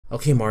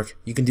Okay, Mark,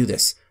 you can do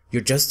this.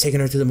 You're just taking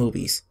her to the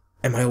movies.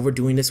 Am I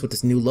overdoing this with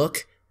this new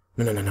look?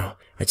 No.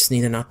 I just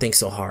need to not think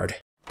so hard.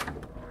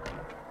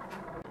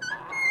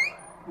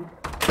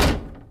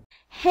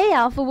 Hey,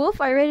 Alpha Wolf,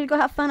 are you ready to go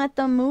have fun at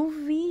the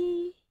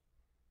movie?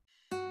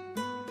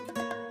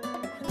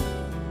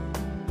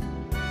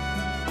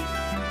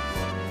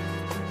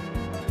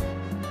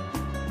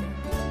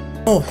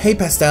 Oh, hey,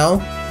 Pastel.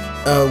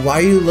 Why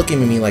are you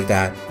looking at me like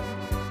that?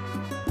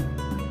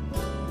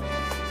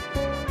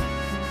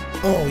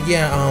 Oh,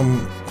 yeah,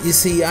 you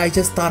see, I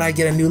just thought I'd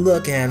get a new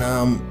look and,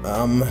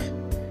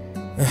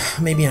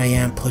 maybe I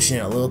am pushing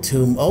it a little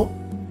too. Oh!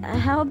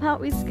 How about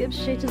we skip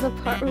straight to the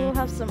part where we'll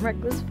have some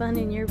reckless fun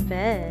in your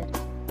bed?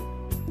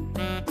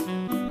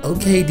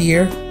 Okay,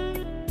 dear.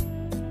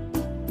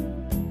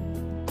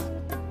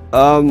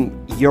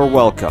 You're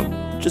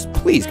welcome. Just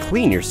please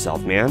clean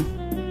yourself, man.